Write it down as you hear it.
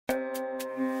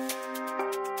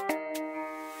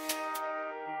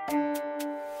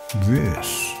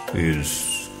This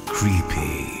is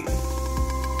Creepy,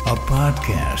 a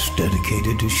podcast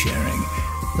dedicated to sharing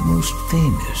the most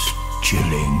famous,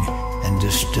 chilling, and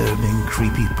disturbing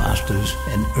creepypastas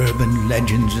and urban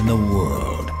legends in the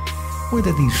world.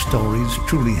 Whether these stories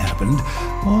truly happened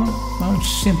or are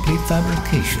simply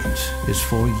fabrications is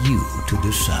for you to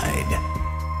decide.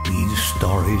 These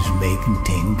stories may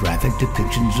contain graphic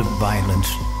depictions of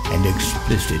violence and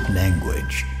explicit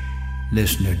language.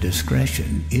 Listener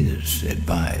discretion is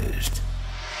advised.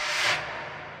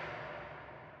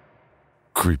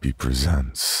 Creepy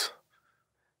presents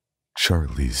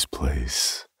Charlie's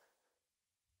Place,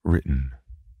 written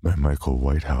by Michael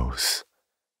Whitehouse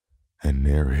and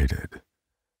narrated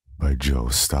by Joe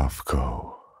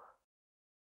Stofko.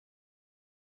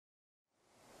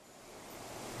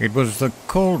 It was the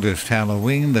coldest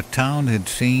Halloween the town had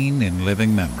seen in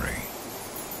living memory.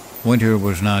 Winter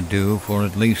was not due for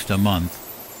at least a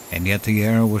month, and yet the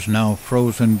air was now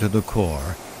frozen to the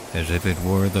core as if it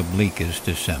were the bleakest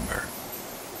December.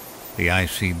 The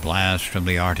icy blast from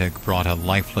the Arctic brought a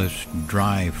lifeless,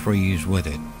 dry freeze with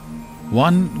it,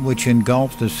 one which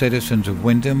engulfed the citizens of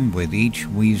Windham with each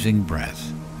wheezing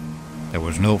breath. There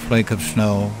was no flake of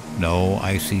snow, no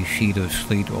icy sheet of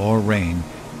sleet or rain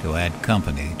to add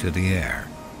company to the air.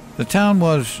 The town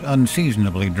was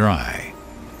unseasonably dry,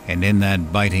 and in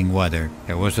that biting weather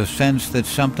there was a sense that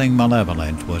something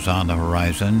malevolent was on the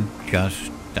horizon,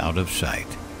 just out of sight.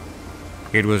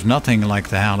 It was nothing like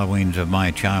the Halloweens of my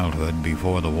childhood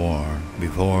before the war,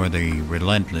 before the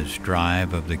relentless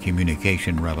drive of the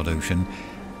communication revolution,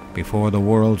 before the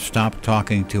world stopped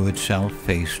talking to itself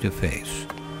face to face.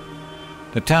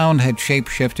 The town had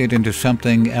shape-shifted into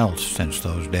something else since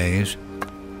those days.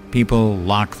 People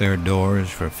locked their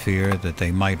doors for fear that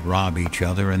they might rob each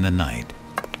other in the night.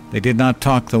 They did not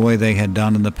talk the way they had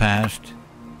done in the past.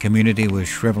 Community was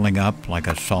shriveling up like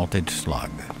a salted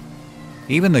slug.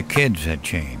 Even the kids had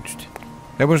changed.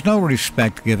 There was no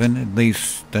respect given, at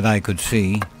least that I could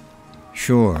see.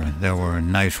 Sure, there were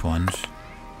nice ones.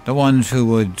 The ones who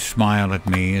would smile at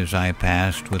me as I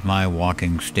passed with my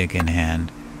walking stick in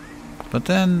hand. But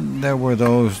then there were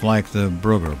those like the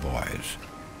Brugger boys,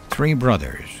 3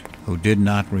 brothers who did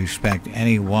not respect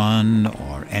anyone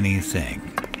or anything.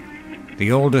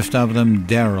 The oldest of them,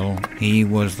 Darrell, he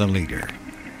was the leader.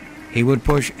 He would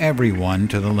push everyone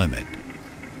to the limit.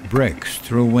 Bricks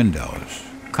through windows,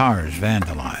 cars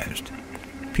vandalized,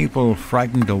 people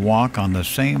frightened to walk on the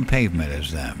same pavement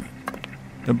as them.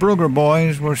 The Brugger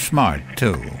boys were smart,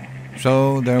 too,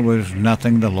 so there was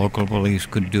nothing the local police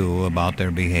could do about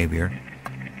their behavior.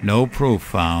 No proof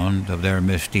found of their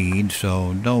misdeeds,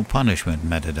 so no punishment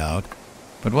meted out.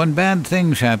 But when bad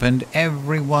things happened,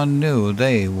 everyone knew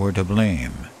they were to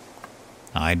blame.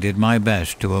 I did my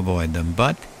best to avoid them,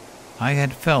 but I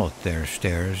had felt their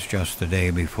stares just the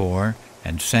day before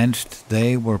and sensed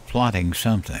they were plotting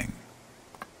something.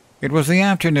 It was the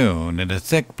afternoon, and a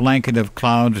thick blanket of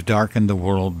clouds darkened the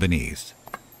world beneath.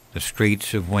 The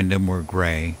streets of Windham were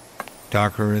gray,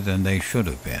 darker than they should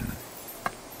have been.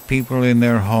 People in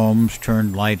their homes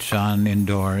turned lights on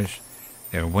indoors,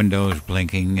 their windows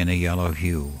blinking in a yellow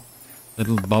hue,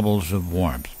 little bubbles of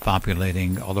warmth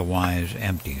populating otherwise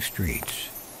empty streets.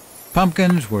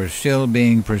 Pumpkins were still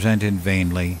being presented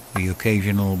vainly, the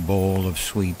occasional bowl of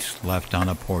sweets left on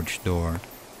a porch door.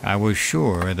 I was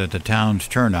sure that the town's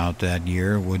turnout that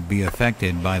year would be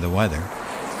affected by the weather.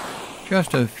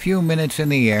 Just a few minutes in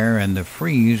the air and the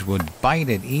freeze would bite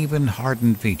at even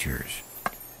hardened features.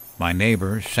 My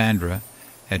neighbor, Sandra,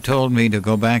 had told me to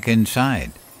go back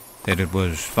inside, that it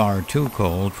was far too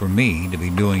cold for me to be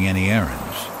doing any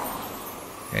errands.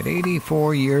 At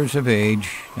 84 years of age,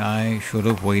 I should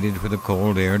have waited for the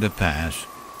cold air to pass,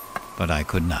 but I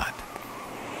could not.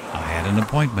 I had an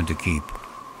appointment to keep,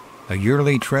 a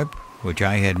yearly trip which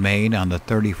I had made on the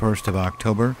 31st of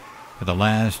October for the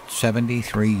last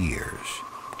 73 years.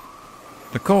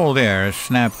 The cold air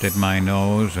snapped at my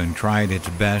nose and tried its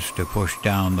best to push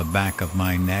down the back of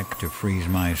my neck to freeze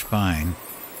my spine.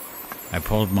 I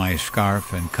pulled my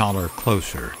scarf and collar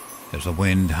closer as the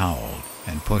wind howled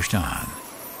and pushed on.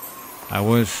 I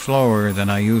was slower than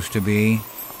I used to be,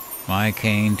 my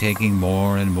cane taking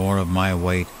more and more of my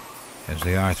weight as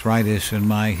the arthritis in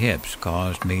my hips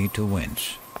caused me to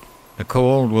wince. The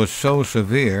cold was so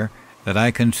severe that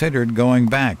I considered going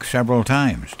back several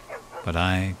times, but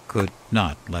I could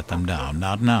not let them down,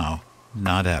 not now,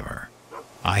 not ever.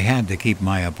 I had to keep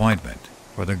my appointment,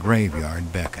 for the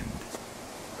graveyard beckoned.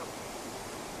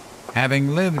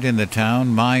 Having lived in the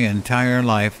town my entire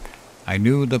life, I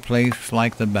knew the place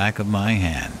like the back of my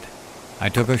hand. I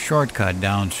took a shortcut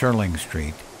down Serling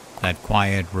Street, That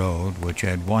quiet road, which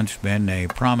had once been a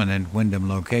prominent Wyndham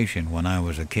location when I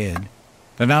was a kid,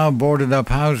 the now boarded-up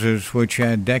houses which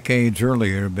had decades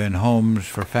earlier been homes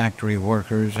for factory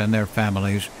workers and their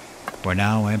families were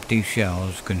now empty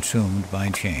shells consumed by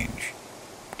change.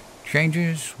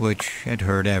 Changes which had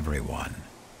hurt everyone.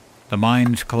 The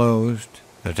mines closed,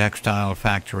 the textile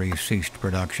factory ceased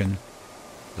production.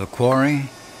 The quarry?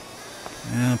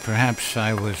 Well, perhaps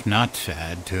I was not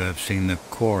sad to have seen the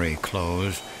quarry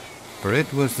close, for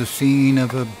it was the scene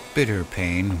of a bitter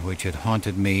pain which had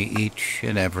haunted me each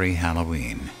and every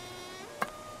Halloween.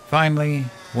 Finally,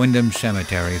 Wyndham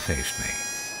Cemetery faced me.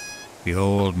 The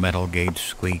old metal gate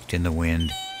squeaked in the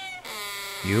wind.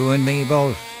 You and me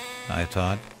both, I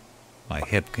thought, my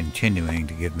hip continuing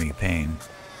to give me pain.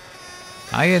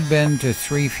 I had been to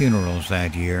 3 funerals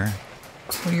that year.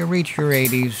 When you reach your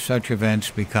 80s, such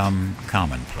events become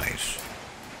commonplace.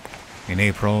 In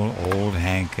April, old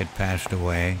Hank had passed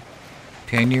away,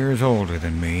 10 years older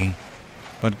than me,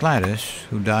 but Gladys,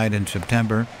 who died in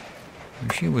September,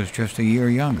 she was just a year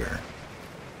younger.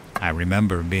 I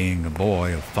remember being a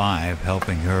boy of 5,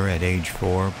 helping her at age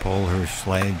 4 pull her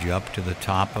sledge up to the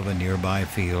top of a nearby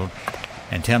field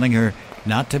and telling her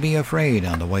not to be afraid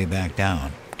on the way back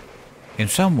down. In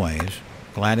some ways,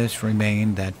 Gladys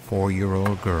remained that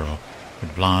 4-year-old girl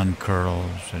with blonde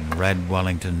curls and red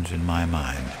Wellingtons in my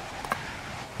mind.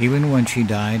 Even when she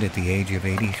died at the age of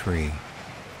 83,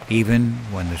 even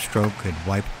when the stroke had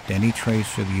wiped any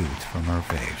trace of youth from her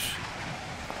face.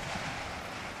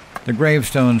 The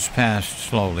gravestones passed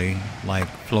slowly, like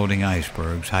floating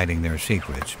icebergs hiding their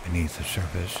secrets beneath the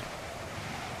surface.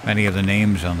 Many of the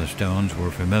names on the stones were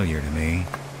familiar to me.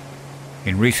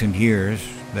 In recent years,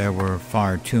 there were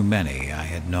far too many I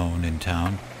had known in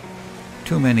town.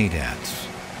 Too many deaths.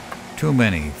 Too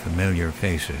many familiar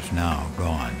faces now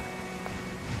gone.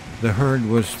 The herd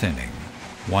was thinning,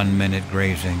 1 minute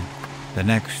grazing, the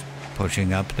next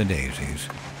pushing up the daisies.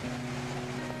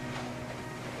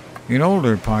 In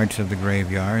older parts of the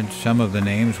graveyard, some of the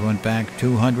names went back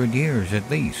 200 years at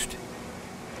least.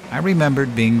 I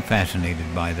remembered being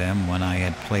fascinated by them when I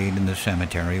had played in the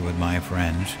cemetery with my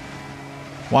friends.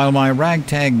 While my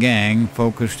ragtag gang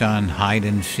focused on hide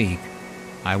and seek,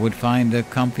 I would find a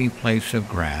comfy place of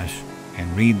grass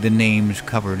and read the names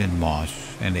covered in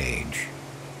moss and age.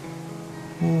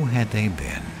 Who had they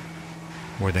been?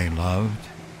 Were they loved?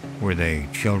 Were they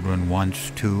children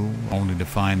once, too, only to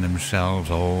find themselves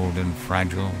old and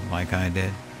fragile like I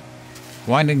did?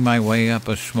 Winding my way up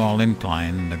a small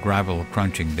incline, the gravel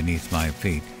crunching beneath my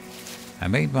feet, I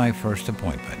made my first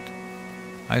appointment.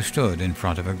 I stood in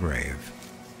front of a grave.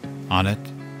 On it,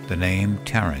 the name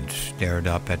Terence stared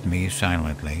up at me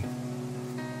silently.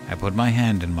 I put my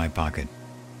hand in my pocket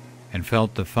and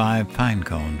felt the 5 pine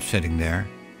cones sitting there,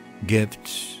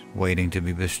 gifts waiting to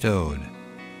be bestowed.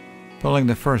 Pulling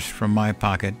the first from my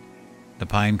pocket, the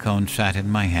pine cone sat in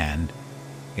my hand,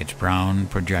 its brown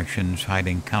projections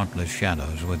hiding countless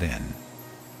shadows within.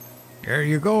 "Here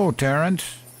you go, Terence,"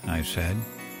 I said,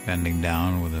 bending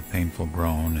down with a painful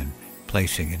groan and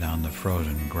placing it on the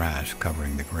frozen grass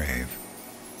covering the grave.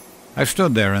 I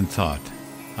stood there and thought.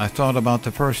 I thought about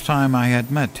the first time I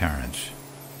had met Terence.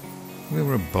 We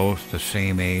were both the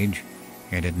same age,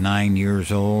 and at 9 years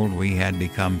old we had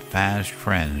become fast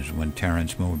friends when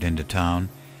Terence moved into town.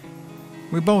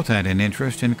 We both had an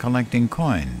interest in collecting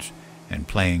coins and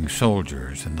playing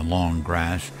soldiers in the long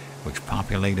grass which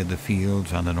populated the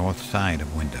fields on the north side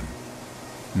of Wyndham.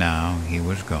 Now he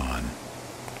was gone.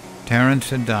 Terence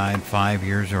had died 5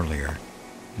 years earlier,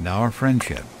 and our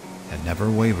friendship had never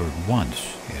wavered once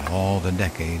in all the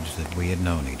decades that we had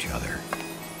known each other.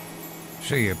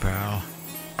 "See you, pal,"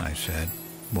 I said,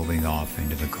 moving off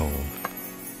into the cold.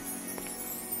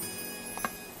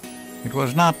 It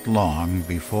was not long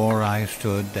before I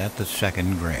stood at the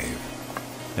second grave.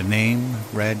 The name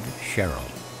read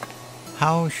Cheryl.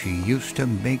 How she used to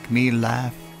make me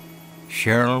laugh.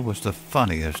 Cheryl was the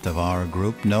funniest of our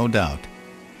group, no doubt.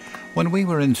 When we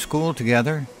were in school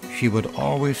together, she would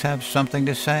always have something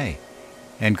to say,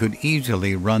 and could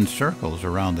easily run circles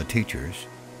around the teachers.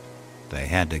 They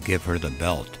had to give her the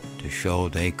belt to show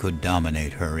they could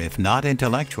dominate her, if not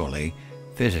intellectually,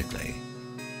 physically.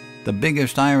 The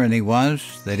biggest irony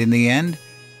was that in the end,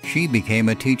 she became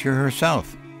a teacher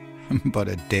herself, but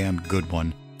a damned good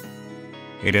one.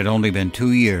 It had only been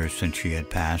 2 years since she had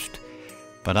passed,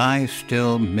 but I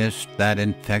still missed that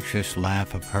infectious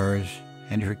laugh of hers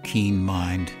and her keen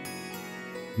mind.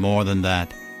 More than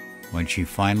that, when she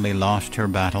finally lost her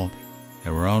battle,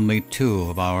 there were only 2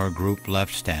 of our group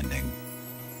left standing.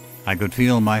 I could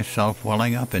feel myself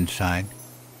welling up inside,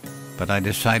 but I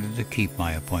decided to keep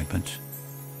my appointments.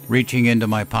 Reaching into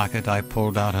my pocket, I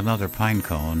pulled out another pine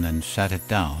cone and set it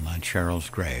down on Cheryl's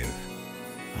grave.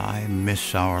 "I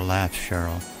miss our laughs,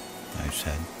 Cheryl," I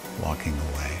said, walking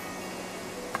away.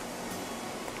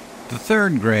 The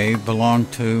third grave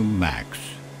belonged to Max.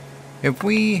 If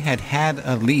we had had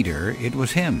a leader, it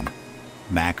was him.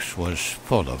 Max was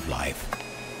full of life.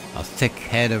 A thick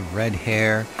head of red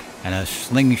hair and a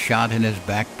slingshot in his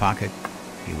back pocket.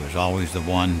 He was always the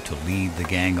one to lead the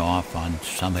gang off on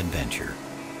some adventure.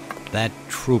 That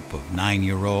troop of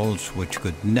 9-year-olds which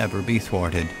could never be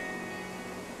thwarted.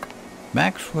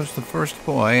 Max was the first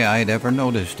boy I'd ever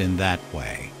noticed in that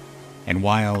way, and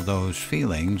while those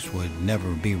feelings would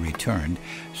never be returned,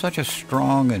 such a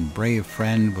strong and brave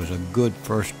friend was a good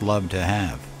first love to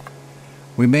have.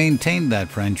 We maintained that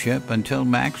friendship until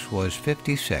Max was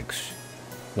 56.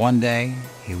 One day,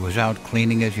 he was out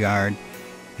cleaning his yard,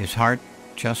 his heart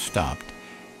just stopped,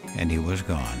 and he was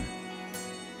gone.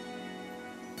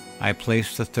 I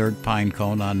placed the third pine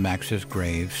cone on Max's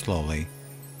grave slowly.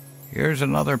 "Here's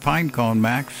another pine cone,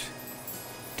 Max.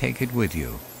 Take it with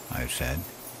you," I said.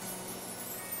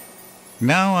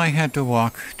 Now I had to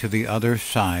walk to the other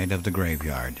side of the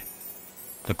graveyard.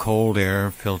 The cold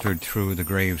air filtered through the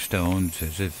gravestones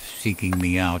as if seeking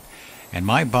me out, and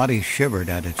my body shivered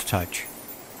at its touch.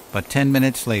 But 10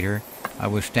 minutes later, I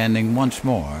was standing once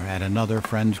more at another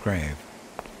friend's grave.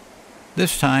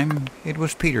 This time, it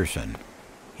was Peterson.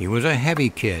 He was a heavy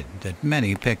kid that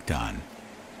many picked on.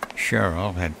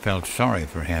 Cheryl had felt sorry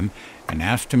for him and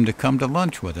asked him to come to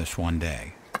lunch with us one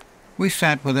day. We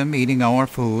sat with him eating our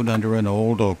food under an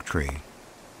old oak tree.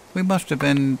 We must have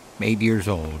been 8 years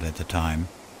old at the time.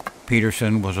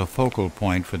 Peterson was a focal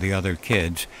point for the other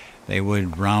kids. They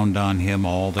would round on him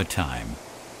all the time.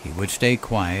 He would stay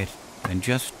quiet and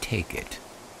just take it.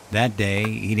 That day,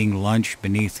 eating lunch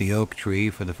beneath the oak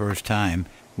tree for the first time,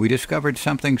 we discovered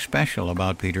something special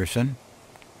about Peterson.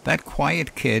 That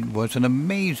quiet kid was an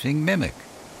amazing mimic.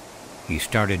 He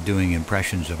started doing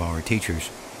impressions of our teachers,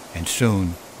 and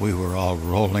soon we were all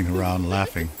rolling around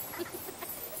laughing.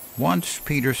 Once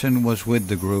Peterson was with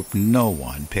the group, no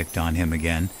one picked on him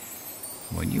again.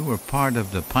 When you were part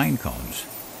of the pine cones,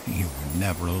 you were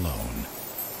never alone.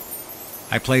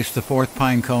 I placed the fourth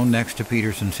pine cone next to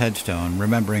Peterson's headstone,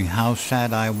 remembering how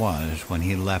sad I was when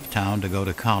he left town to go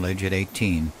to college at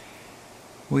 18.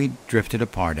 We drifted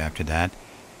apart after that,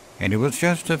 and it was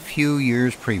just a few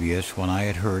years previous when I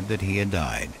had heard that he had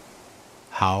died.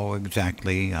 How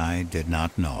exactly, I did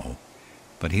not know,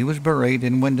 but he was buried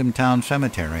in Wyndham Town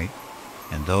Cemetery,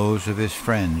 and those of his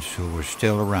friends who were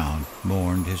still around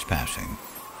mourned his passing.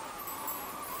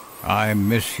 "I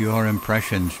miss your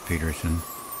impressions, Peterson,"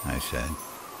 I said.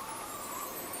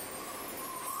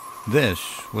 This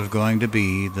was going to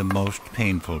be the most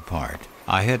painful part.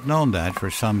 I had known that for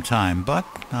some time, but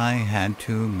I had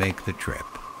to make the trip.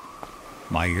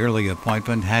 My yearly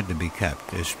appointment had to be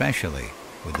kept, especially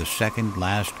with the second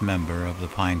last member of the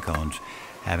Pinecones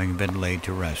having been laid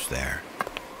to rest there.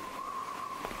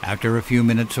 After a few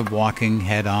minutes of walking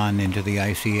head-on into the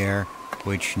icy air,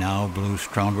 which now blew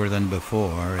stronger than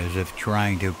before, as if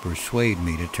trying to persuade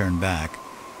me to turn back,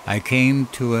 I came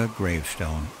to a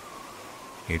gravestone.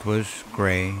 It was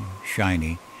gray,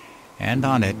 shiny, and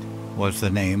on it was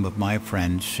the name of my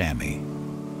friend Sammy.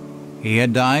 He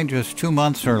had died just 2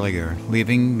 months earlier,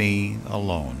 leaving me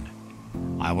alone.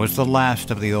 I was the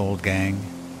last of the old gang.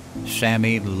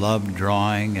 Sammy loved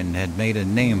drawing and had made a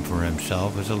name for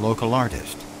himself as a local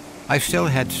artist. I still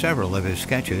had several of his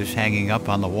sketches hanging up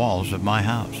on the walls of my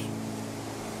house.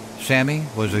 Sammy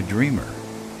was a dreamer,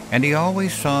 and he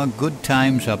always saw good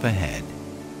times up ahead.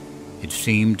 It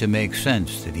seemed to make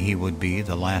sense that he would be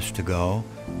the last to go,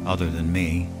 other than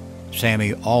me.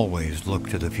 Sammy always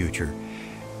looked to the future,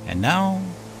 and now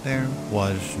there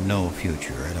was no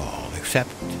future at all, except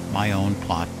my own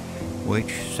plot,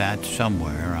 which sat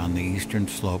somewhere on the eastern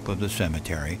slope of the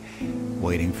cemetery,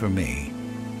 waiting for me,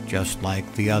 just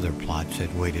like the other plots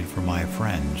had waited for my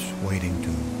friends, waiting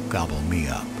to gobble me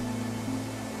up.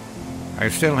 "I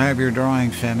still have your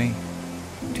drawing, Sammy.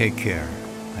 Take care,"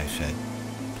 I said,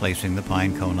 placing the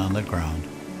pine cone on the ground,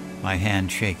 my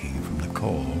hand shaking from the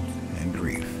cold and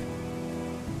grief.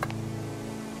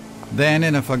 Then,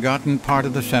 in a forgotten part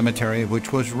of the cemetery,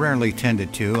 which was rarely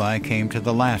tended to, I came to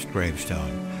the last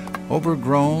gravestone,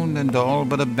 overgrown and all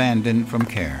but abandoned from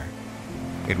care.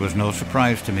 It was no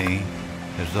surprise to me,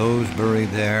 as those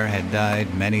buried there had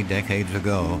died many decades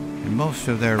ago, and most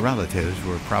of their relatives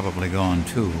were probably gone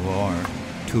too, or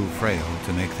too frail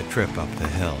to make the trip up the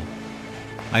hill.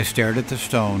 I stared at the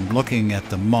stone, looking at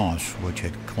the moss which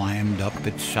had climbed up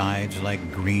its sides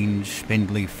like green,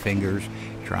 spindly fingers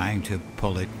trying to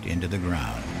pull it into the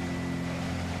ground.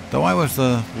 Though I was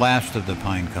the last of the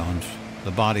pine cones,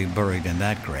 the body buried in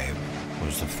that grave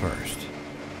was the first.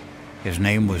 His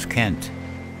name was Kent,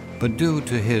 but due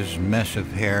to his mess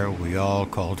of hair, we all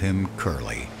called him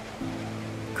Curly.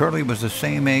 Curly was the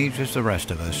same age as the rest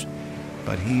of us,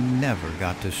 but he never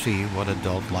got to see what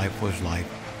adult life was like,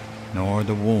 nor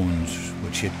the wounds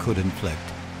which it could inflict,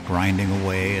 grinding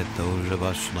away at those of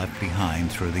us left behind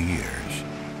through the years.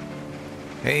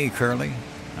 "Hey, Curly,"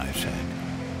 I said,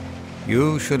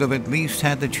 "you should have at least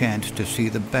had the chance to see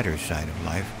the better side of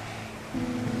life.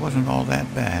 It wasn't all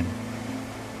that bad."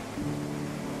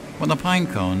 When the pine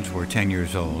cones were 10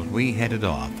 years old, we headed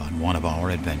off on one of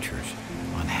our adventures,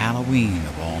 on Halloween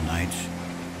of all nights.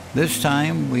 This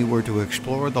time we were to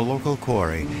explore the local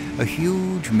quarry, a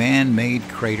huge man-made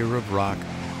crater of rock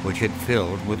which had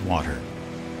filled with water.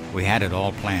 We had it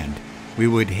all planned. We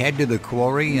would head to the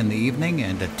quarry in the evening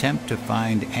and attempt to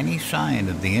find any sign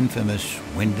of the infamous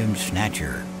Wyndham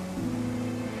Snatcher.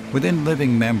 Within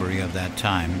living memory of that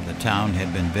time, the town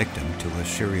had been victim to a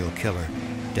serial killer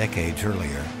decades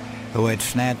earlier, who had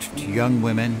snatched young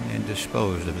women and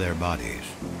disposed of their bodies.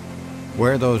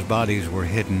 Where those bodies were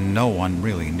hidden, no one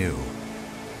really knew.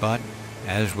 But,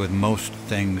 as with most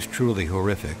things truly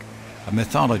horrific, a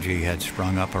mythology had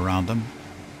sprung up around them.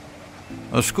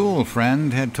 A school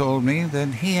friend had told me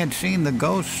that he had seen the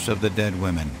ghosts of the dead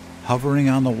women hovering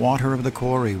on the water of the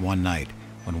quarry one night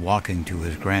when walking to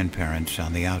his grandparents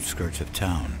on the outskirts of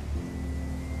town.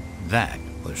 That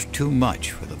was too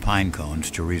much for the pine cones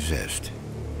to resist.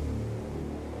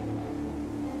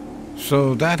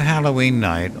 So that Halloween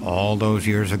night, all those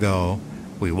years ago,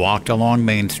 we walked along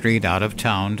Main Street out of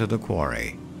town to the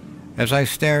quarry. As I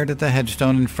stared at the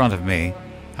headstone in front of me,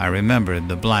 I remembered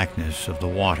the blackness of the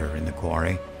water in the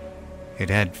quarry. It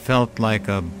had felt like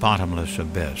a bottomless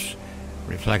abyss,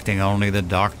 reflecting only the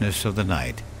darkness of the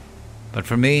night. But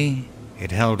for me,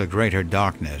 it held a greater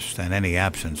darkness than any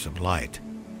absence of light.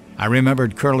 I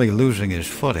remembered Curly losing his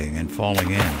footing and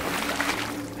falling in.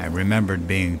 I remembered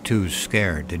being too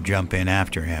scared to jump in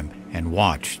after him, and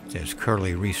watched as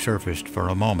Curly resurfaced for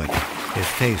a moment, his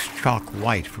face chalk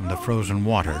white from the frozen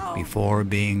water, before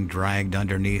being dragged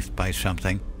underneath by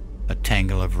something, a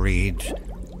tangle of reeds,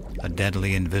 a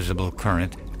deadly invisible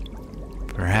current.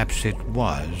 Perhaps it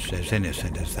was as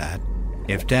innocent as that,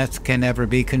 if death can ever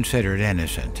be considered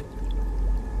innocent.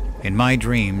 In my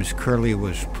dreams, Curly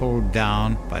was pulled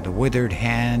down by the withered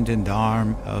hand and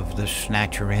arm of the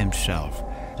Snatcher himself,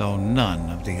 though none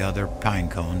of the other pine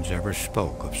cones ever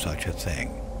spoke of such a thing.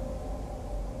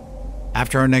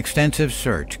 After an extensive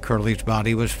search, Curly's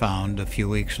body was found a few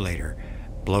weeks later,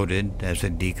 bloated as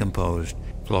it decomposed,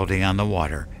 floating on the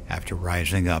water after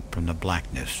rising up from the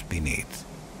blackness beneath.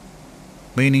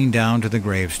 Leaning down to the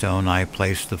gravestone, I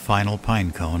placed the final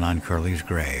pine cone on Curly's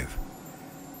grave.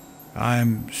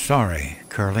 "I'm sorry,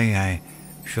 Curly. I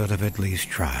should have at least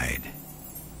tried."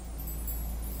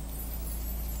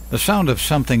 The sound of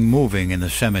something moving in the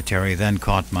cemetery then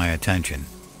caught my attention.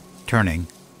 Turning,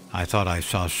 I thought I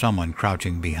saw someone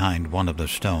crouching behind one of the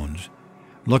stones.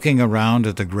 Looking around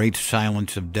at the great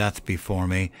silence of death before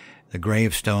me, the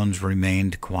gravestones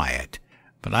remained quiet,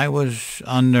 but I was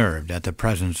unnerved at the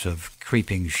presence of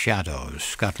creeping shadows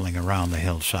scuttling around the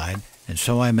hillside, and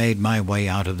so I made my way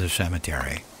out of the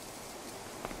cemetery.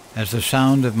 As the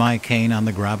sound of my cane on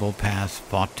the gravel path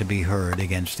fought to be heard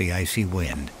against the icy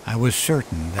wind, I was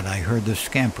certain that I heard the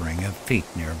scampering of feet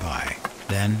nearby.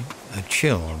 Then a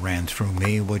chill ran through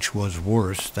me which was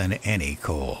worse than any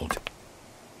cold.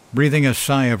 Breathing a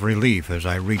sigh of relief as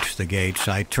I reached the gates,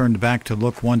 I turned back to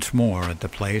look once more at the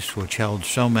place which held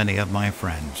so many of my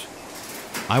friends.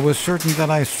 I was certain that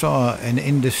I saw an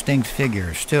indistinct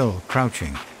figure still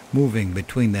crouching, moving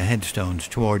between the headstones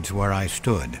towards where I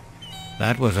stood.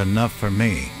 That was enough for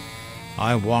me.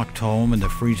 I walked home in the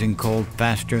freezing cold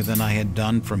faster than I had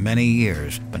done for many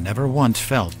years, but never once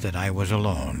felt that I was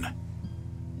alone.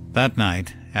 That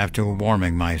night, after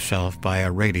warming myself by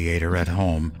a radiator at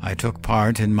home, I took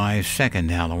part in my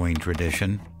second Halloween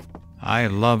tradition. I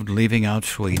loved leaving out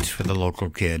sweets for the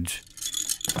local kids.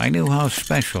 I knew how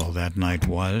special that night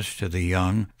was to the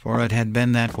young, for it had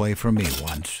been that way for me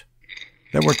once.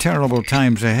 There were terrible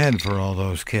times ahead for all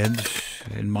those kids,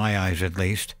 in my eyes at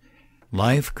least.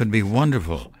 Life could be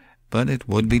wonderful, but it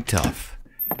would be tough.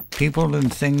 People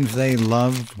and things they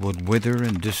loved would wither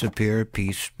and disappear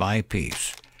piece by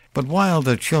piece. But while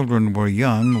the children were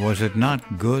young, was it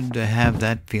not good to have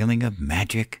that feeling of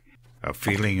magic? A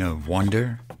feeling of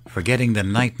wonder, forgetting the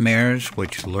nightmares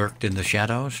which lurked in the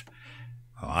shadows?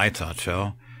 Oh, I thought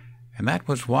so, and that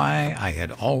was why I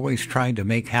had always tried to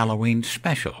make Halloween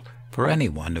special for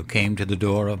anyone who came to the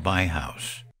door of my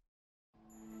house.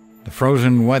 The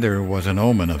frozen weather was an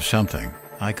omen of something.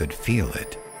 I could feel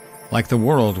it. Like the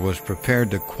world was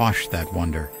prepared to quash that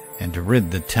wonder and to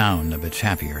rid the town of its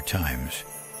happier times.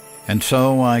 And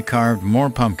so I carved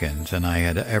more pumpkins than I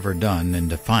had ever done in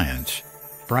defiance.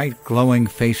 Bright glowing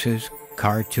faces,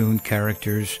 cartoon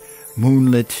characters,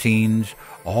 moonlit scenes,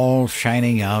 all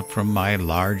shining out from my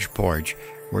large porch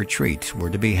where treats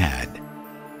were to be had.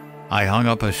 I hung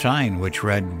up a sign which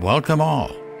read, "Welcome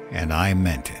all," and I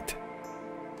meant it.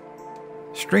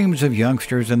 Streams of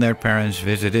youngsters and their parents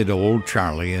visited Old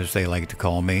Charlie, as they like to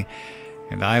call me,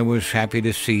 and I was happy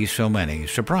to see so many,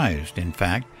 surprised, in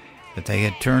fact, that they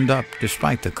had turned up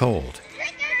despite the cold.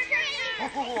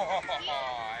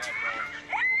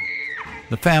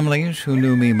 The families who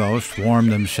knew me most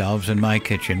warmed themselves in my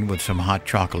kitchen with some hot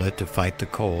chocolate to fight the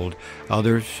cold.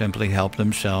 Others simply helped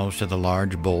themselves to the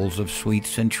large bowls of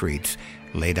sweets and treats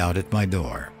laid out at my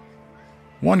door.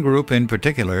 One group in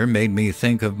particular made me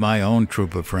think of my own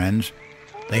troop of friends.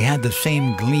 They had the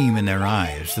same gleam in their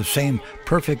eyes, the same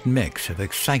perfect mix of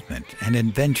excitement and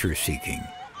adventure-seeking.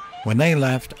 When they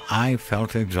left, I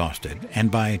felt exhausted, and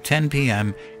by 10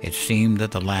 p.m. it seemed that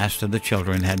the last of the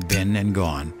children had been and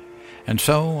gone. And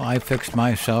so I fixed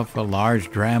myself a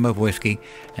large dram of whiskey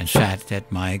and sat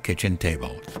at my kitchen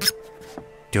table.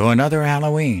 "To another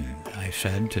Halloween," I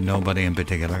said to nobody in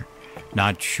particular,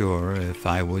 not sure if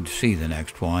I would see the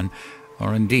next one,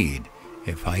 or indeed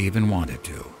if I even wanted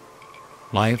to.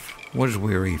 Life was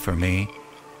weary for me,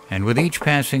 and with each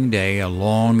passing day a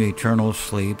long eternal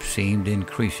sleep seemed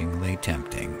increasingly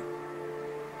tempting.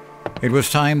 It was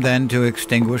time then to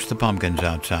extinguish the pumpkins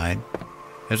outside.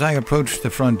 As I approached the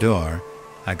front door,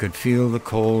 I could feel the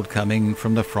cold coming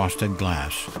from the frosted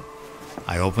glass.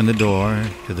 I opened the door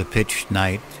to the pitched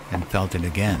night and felt it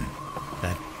again,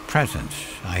 that presence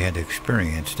I had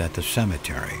experienced at the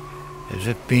cemetery, as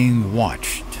if being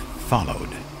watched, followed.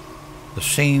 The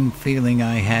same feeling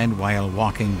I had while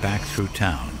walking back through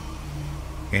town.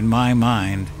 In my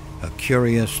mind, a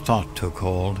curious thought took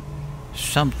hold.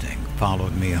 Something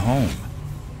followed me home.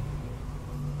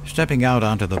 Stepping out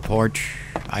onto the porch,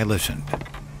 I listened.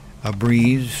 A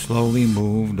breeze slowly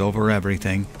moved over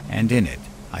everything, and in it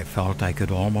I felt I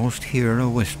could almost hear a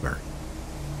whisper.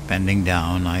 Bending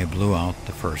down, I blew out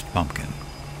the first pumpkin.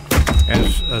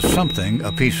 As something,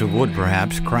 a piece of wood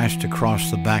perhaps, crashed across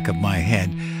the back of my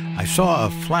head, I saw a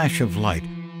flash of light.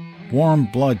 Warm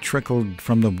blood trickled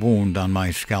from the wound on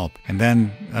my scalp, and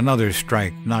then another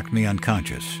strike knocked me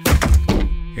unconscious.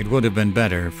 It would have been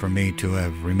better for me to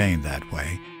have remained that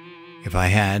way. If I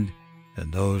had,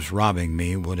 then those robbing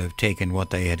me would have taken what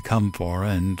they had come for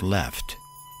and left.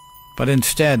 But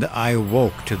instead, I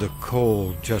woke to the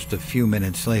cold just a few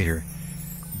minutes later.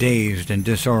 Dazed and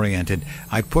disoriented,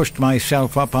 I pushed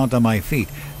myself up onto my feet,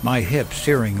 my hips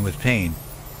searing with pain.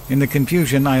 In the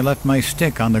confusion, I left my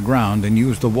stick on the ground and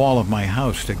used the wall of my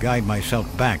house to guide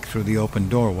myself back through the open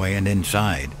doorway and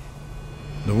inside.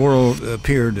 The world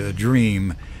appeared a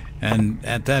dream, and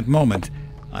at that moment,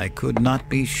 I could not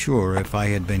be sure if I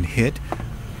had been hit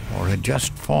or had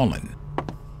just fallen.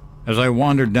 As I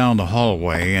wandered down the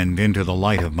hallway and into the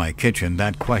light of my kitchen,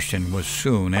 that question was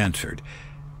soon answered.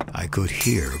 I could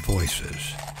hear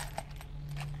voices.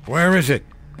 "Where is it?"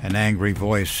 an angry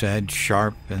voice said,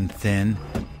 sharp and thin.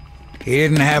 "He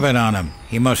didn't have it on him.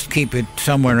 He must keep it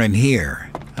somewhere in here,"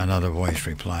 another voice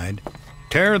replied.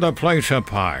 "Tear the place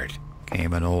apart,"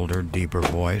 came an older, deeper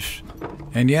voice.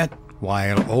 And yet,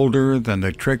 while older than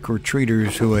the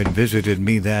trick-or-treaters who had visited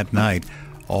me that night,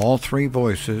 all three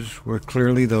voices were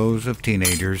clearly those of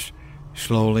teenagers,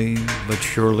 slowly but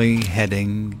surely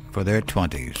heading for their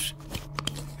 20s.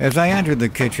 As I entered the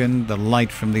kitchen, the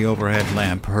light from the overhead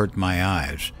lamp hurt my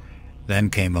eyes. Then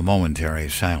came a momentary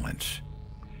silence.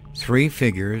 Three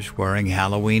figures wearing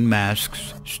Halloween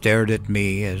masks stared at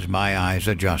me as my eyes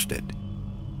adjusted.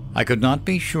 I could not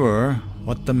be sure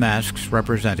what the masks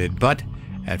represented, but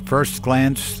at first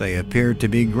glance they appeared to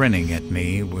be grinning at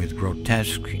me with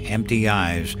grotesque, empty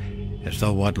eyes, as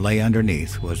though what lay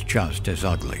underneath was just as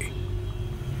ugly.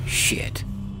 "Shit,"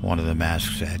 one of the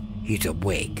masks said. "He's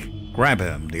awake." "Grab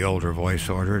him," the older voice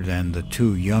ordered, and the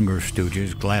two younger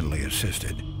stooges gladly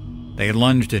assisted. They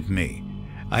lunged at me.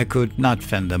 I could not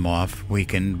fend them off,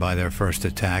 weakened by their first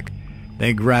attack.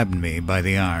 They grabbed me by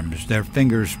the arms, their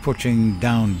fingers pushing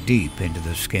down deep into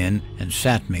the skin, and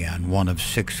sat me on one of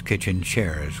 6 kitchen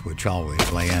chairs which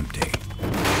always lay empty.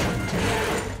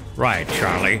 "Right,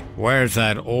 Charlie. Where's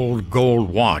that old gold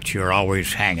watch you're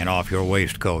always hanging off your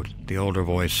waistcoat?" the older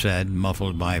voice said,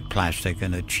 muffled by plastic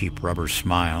and a cheap rubber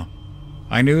smile.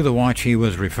 I knew the watch he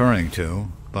was referring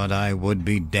to, but I would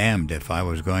be damned if I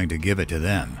was going to give it to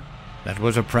them. That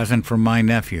was a present from my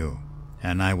nephew,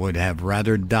 and I would have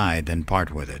rather died than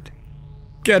part with it.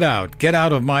 Get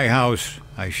out of my house,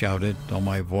 I shouted, though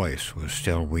my voice was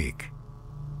still weak.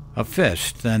 A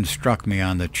fist then struck me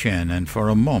on the chin, and for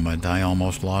a moment I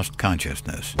almost lost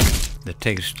consciousness. The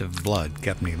taste of blood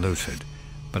kept me lucid,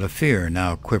 but a fear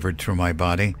now quivered through my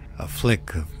body. A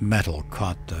flick of metal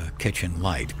caught the kitchen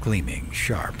light, gleaming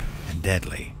sharp and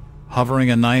deadly. Hovering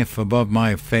a knife above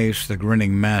my face, the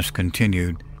grinning mask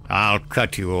continued, I'll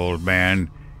cut you, old man.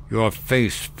 Your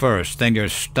face first, then your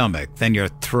stomach, then your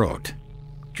throat.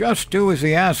 Just do as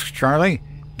he asks, Charlie.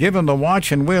 Give him the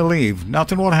watch and we'll leave.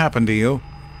 Nothing will happen to you.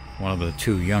 One of the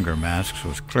two younger masks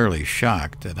was clearly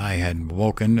shocked that I had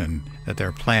woken and that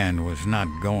their plan was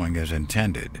not going as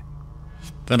intended.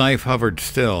 The knife hovered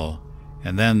still,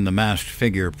 and then the masked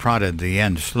figure prodded the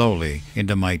end slowly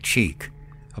into my cheek,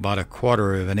 about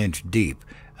 1/4 of an inch deep,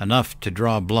 enough to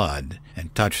draw blood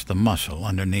and touch the muscle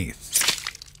underneath.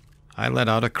 I let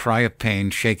out a cry of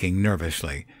pain, shaking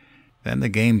nervously. Then the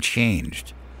game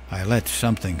changed. I let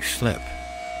something slip,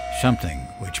 something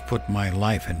which put my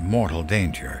life in mortal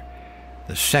danger.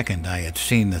 The second I had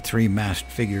seen the 3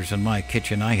 masked figures in my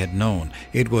kitchen, I had known.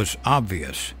 It was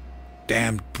obvious.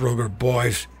 Damned Brugger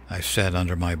boys, I said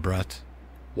under my breath.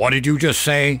 What did you just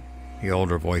say? The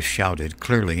older voice shouted,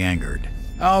 clearly angered.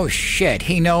 Oh shit,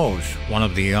 he knows, one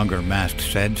of the younger masks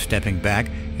said, stepping back,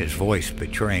 his voice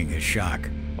betraying his shock.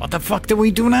 What the fuck do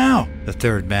we do now? The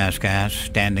third mask asked,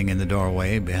 standing in the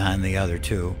doorway behind the other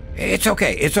two. It's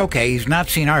okay, he's not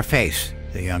seen our face,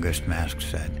 the youngest mask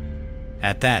said.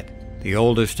 At that, the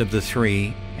oldest of the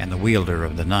 3, and the wielder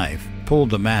of the knife, pulled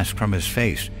the mask from his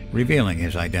face, revealing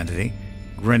his identity,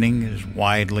 grinning as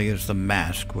widely as the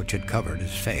mask which had covered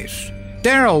his face.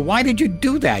 Daryl, why did you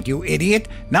do that, you idiot?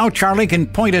 Now Charlie can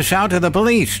point us out to the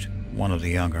police, one of the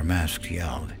younger masks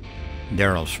yelled.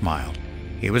 Daryl smiled.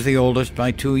 He was the oldest by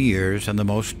 2 years and the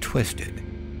most twisted.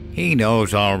 He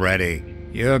knows already.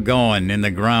 You're going in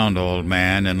the ground, old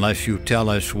man, unless you tell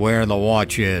us where the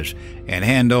watch is, and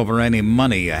hand over any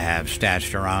money you have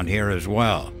stashed around here as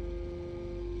well.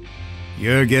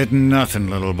 You're getting nothing,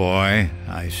 little boy,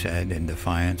 I said in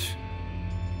defiance.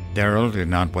 Daryl did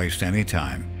not waste any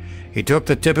time. He took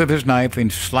the tip of his knife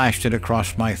and slashed it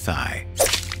across my thigh.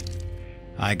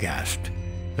 I gasped.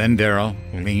 Then Daryl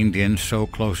leaned in so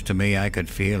close to me I could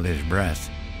feel his breath.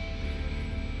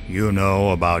 You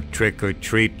know about trick or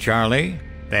treat, Charlie?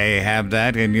 They have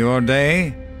that in your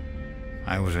day?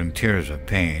 I was in tears of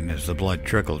pain as the blood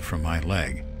trickled from my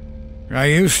leg. I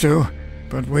used to,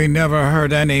 but we never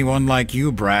heard anyone like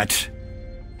you brats.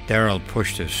 Daryl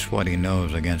pushed his sweaty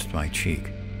nose against my cheek.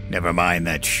 Never mind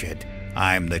that shit.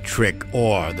 I'm the trick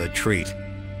or the treat.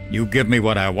 You give me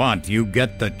what I want, you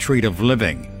get the treat of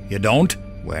living. You don't?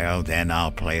 Well, then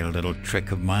I'll play a little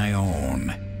trick of my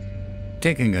own.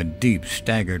 Taking a deep,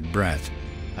 staggered breath,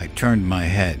 I turned my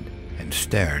head and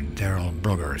stared Daryl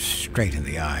Brugger straight in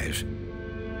the eyes.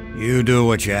 You do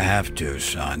what you have to,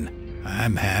 son.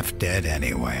 I'm half dead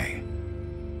anyway.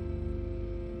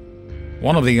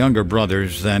 One of the younger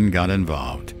brothers then got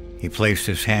involved. He placed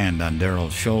his hand on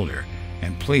Daryl's shoulder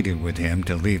and pleaded with him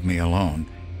to leave me alone,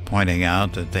 pointing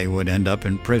out that they would end up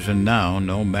in prison now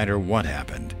no matter what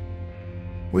happened.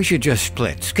 We should just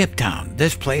split, skip town.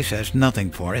 This place has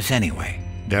nothing for us anyway.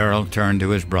 Daryl turned to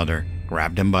his brother,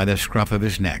 grabbed him by the scruff of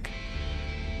his neck.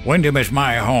 Wyndham is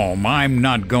my home. I'm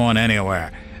not going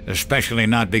anywhere, especially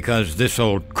not because this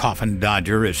old coffin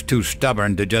dodger is too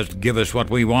stubborn to just give us what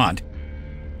we want.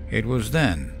 It was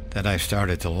then that I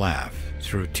started to laugh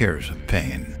through tears of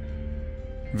pain.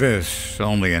 This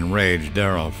only enraged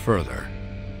Daryl further.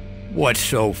 What's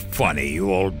so funny,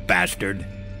 you old bastard?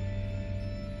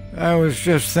 I was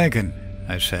just thinking,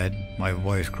 I said, my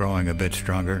voice growing a bit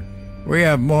stronger. We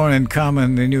have more in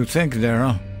common than you think,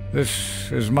 Daryl.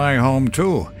 This is my home,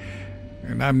 too,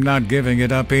 and I'm not giving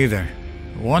it up either.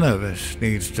 One of us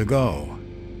needs to go.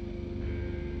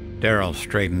 Daryl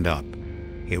straightened up.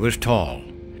 He was tall,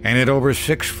 and at over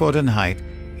 6 foot in height,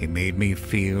 he made me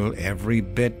feel every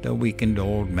bit a weakened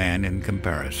old man in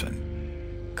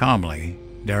comparison. Calmly,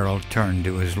 Daryl turned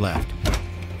to his left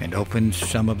and opened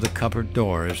some of the cupboard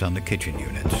doors on the kitchen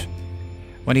units.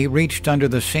 When he reached under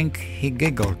the sink, he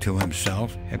giggled to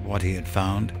himself at what he had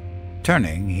found.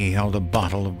 Turning, he held a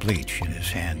bottle of bleach in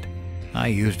his hand. I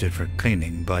used it for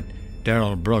cleaning, but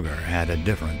Daryl Brugger had a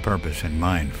different purpose in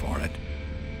mind for it.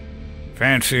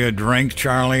 Fancy a drink,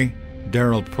 Charlie?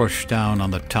 Daryl pushed down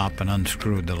on the top and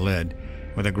unscrewed the lid.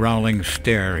 With a growling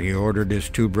stare, he ordered his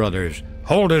 2 brothers,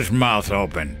 Hold his mouth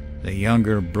open! The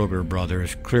younger Brugger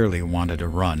brothers clearly wanted to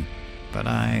run, but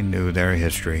I knew their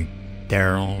history.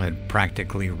 Darrell had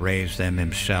practically raised them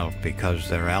himself because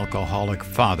their alcoholic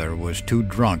father was too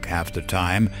drunk half the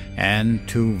time and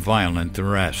too violent the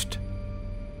rest.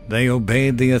 They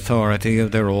obeyed the authority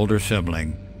of their older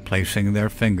sibling, placing their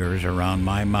fingers around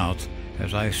my mouth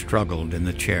as I struggled in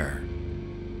the chair.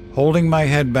 Holding my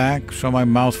head back so my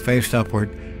mouth faced upward,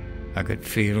 I could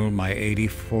feel my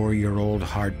 84-year-old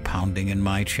heart pounding in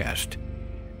my chest.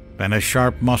 Then a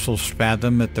sharp muscle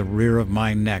spasm at the rear of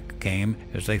my neck came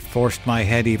as they forced my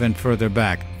head even further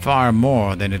back, far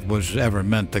more than it was ever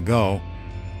meant to go.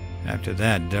 After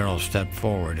that, Darrell stepped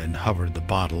forward and hovered the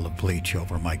bottle of bleach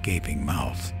over my gaping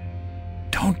mouth.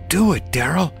 "Don't do it,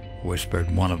 Darrell," whispered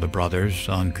one of the brothers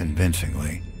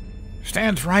unconvincingly.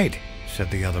 "Stan's right," said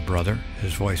the other brother,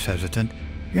 his voice hesitant.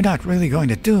 "You're not really going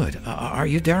to do it, are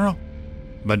you, Darrell?"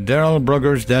 But Darrell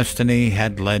Brugger's destiny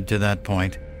had led to that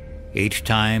point. Each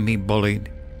time he bullied,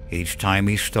 each time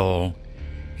he stole,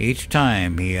 each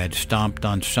time he had stomped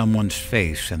on someone's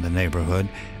face in the neighborhood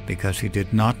because he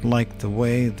did not like the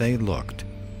way they looked.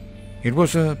 It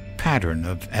was a pattern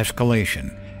of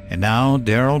escalation, and now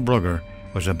Darrell Brugger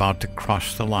was about to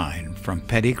cross the line from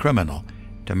petty criminal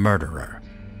to murderer.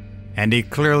 And he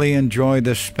clearly enjoyed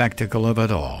the spectacle of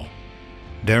it all.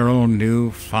 Darrell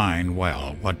knew fine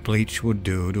well what bleach would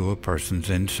do to a person's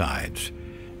insides.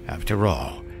 After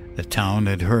all, the town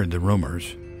had heard the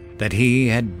rumors that he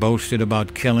had boasted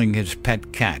about killing his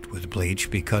pet cat with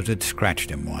bleach because it scratched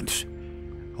him once.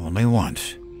 Only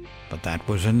once, but that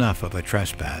was enough of a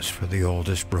trespass for the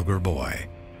oldest Brugger boy.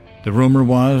 The rumor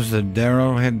was that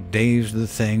Darrell had dazed the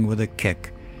thing with a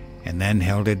kick and then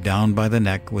held it down by the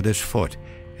neck with his foot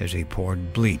as he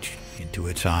poured bleach into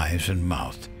its eyes and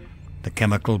mouth. The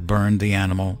chemical burned the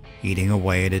animal, eating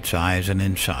away at its eyes and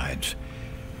insides.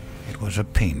 It was a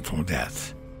painful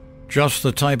death. Just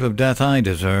the type of death I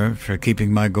deserved for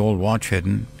keeping my gold watch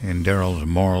hidden, in Darrell's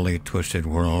morally twisted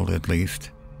world at least.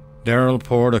 Darrell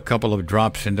poured a couple of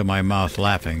drops into my mouth,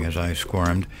 laughing as I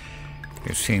squirmed.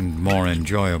 It seemed more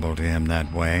enjoyable to him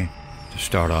that way, to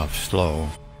start off slow.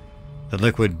 The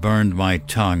liquid burned my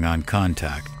tongue on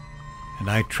contact, and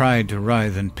I tried to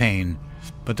writhe in pain,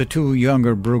 but the two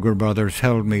younger Brugger brothers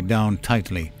held me down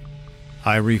tightly.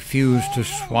 I refused to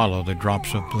swallow the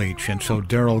drops of bleach, and so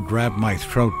Darrell grabbed my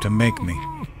throat to make me.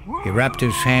 He wrapped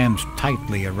his hands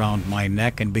tightly around my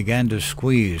neck and began to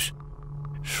squeeze.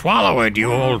 "Swallow it,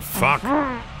 you old fuck!"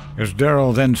 As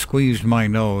Darrell then squeezed my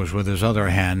nose with his other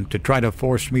hand to try to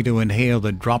force me to inhale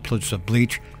the droplets of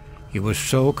bleach, he was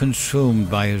so consumed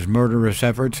by his murderous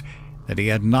efforts that he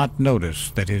had not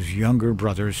noticed that his younger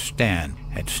brother Stan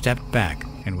had stepped back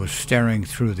and was staring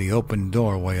through the open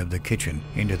doorway of the kitchen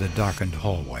into the darkened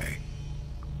hallway.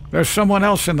 "There's someone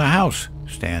else in the house,"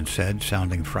 Stan said,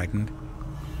 sounding frightened.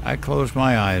 I closed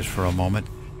my eyes for a moment,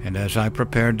 and as I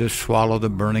prepared to swallow the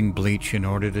burning bleach in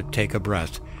order to take a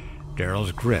breath,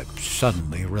 Darrell's grip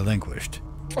suddenly relinquished.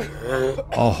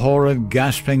 A horrid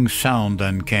gasping sound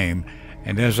then came,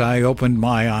 and as I opened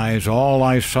my eyes, all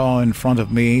I saw in front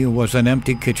of me was an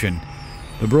empty kitchen.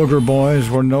 The Brugger boys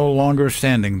were no longer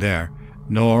standing there,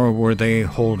 nor were they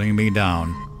holding me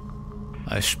down.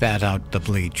 I spat out the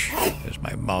bleach as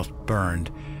my mouth burned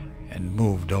and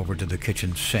moved over to the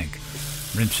kitchen sink,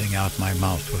 rinsing out my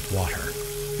mouth with water.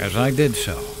 As I did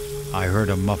so, I heard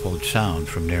a muffled sound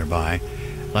from nearby,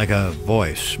 like a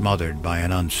voice smothered by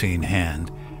an unseen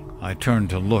hand. I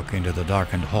turned to look into the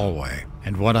darkened hallway,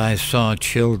 and what I saw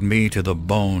chilled me to the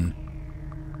bone.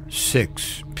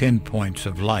 6 pinpoints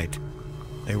of light.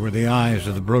 They were the eyes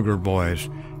of the Brugger boys,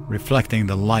 reflecting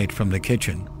the light from the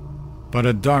kitchen. But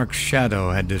a dark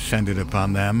shadow had descended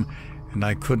upon them, and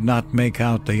I could not make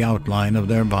out the outline of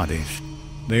their bodies.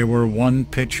 They were one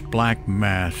pitch-black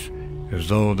mass, as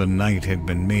though the night had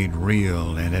been made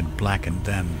real and had blackened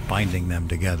them, binding them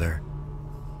together.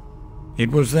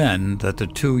 It was then that the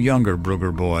two younger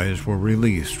Brugger boys were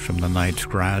released from the night's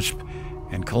grasp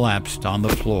and collapsed on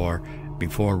the floor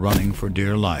before running for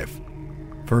dear life,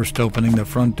 first opening the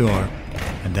front door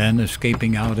and then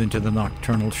escaping out into the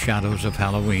nocturnal shadows of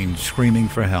Halloween, screaming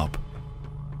for help.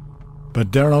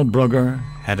 But Darrell Brugger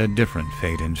had a different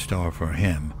fate in store for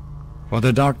him, for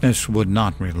the darkness would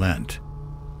not relent.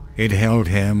 It held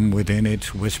him within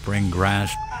its whispering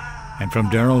grasp, and from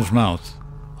Darrell's mouth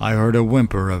I heard a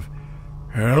whimper of,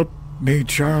 "Help me,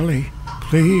 Charlie,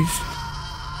 please."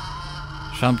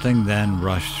 Something then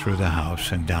rushed through the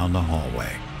house and down the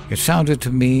hallway. It sounded to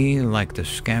me like the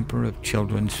scamper of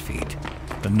children's feet.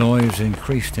 The noise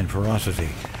increased in ferocity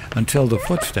until the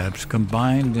footsteps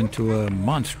combined into a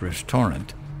monstrous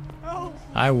torrent.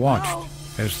 I watched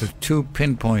as the 2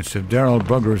 pinpoints of Darrell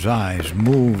Brugger's eyes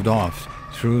moved off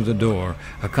through the door,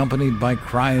 accompanied by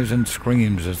cries and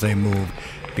screams as they moved,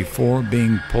 before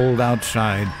being pulled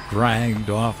outside, dragged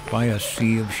off by a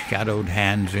sea of shadowed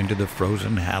hands into the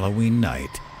frozen Halloween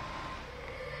night.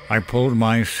 I pulled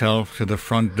myself to the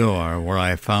front door, where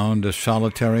I found a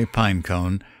solitary pine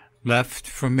cone left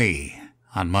for me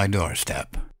on my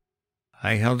doorstep.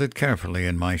 I held it carefully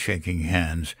in my shaking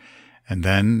hands, and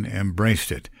then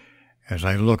embraced it as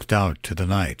I looked out to the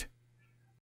night.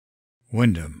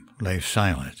 Wyndham lay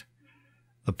silent.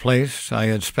 The place I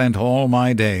had spent all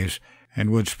my days, and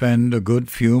would spend a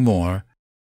good few more,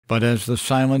 but as the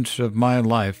silence of my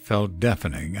life felt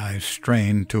deafening, I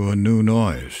strained to a new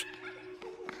noise.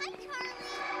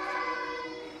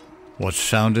 What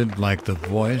sounded like the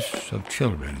voice of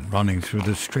children running through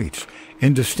the streets,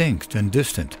 indistinct and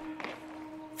distant,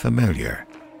 familiar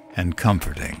and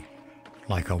comforting,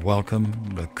 like a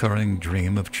welcome, recurring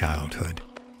dream of childhood.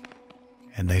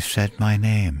 And they said my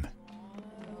name.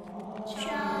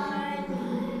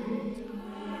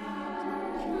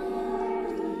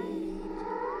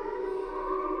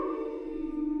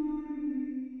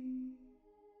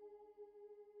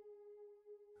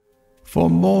 For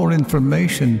more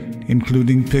information,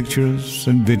 including pictures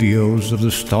and videos of the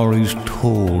stories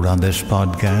told on this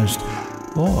podcast,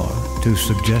 or to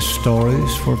suggest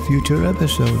stories for future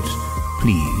episodes,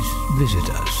 please visit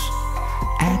us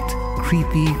at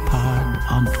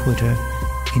CreepyPod on Twitter,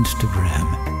 Instagram,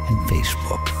 and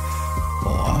Facebook,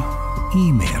 or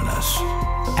email us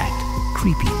at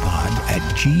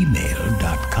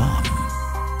creepypod@gmail.com.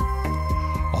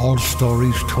 All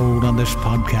stories told on this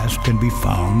podcast can be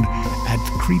found at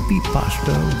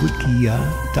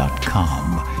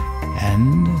creepypastawikia.com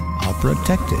and are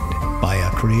protected by a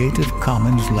Creative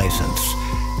Commons license.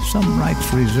 Some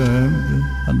rights reserved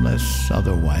unless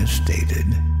otherwise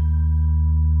stated.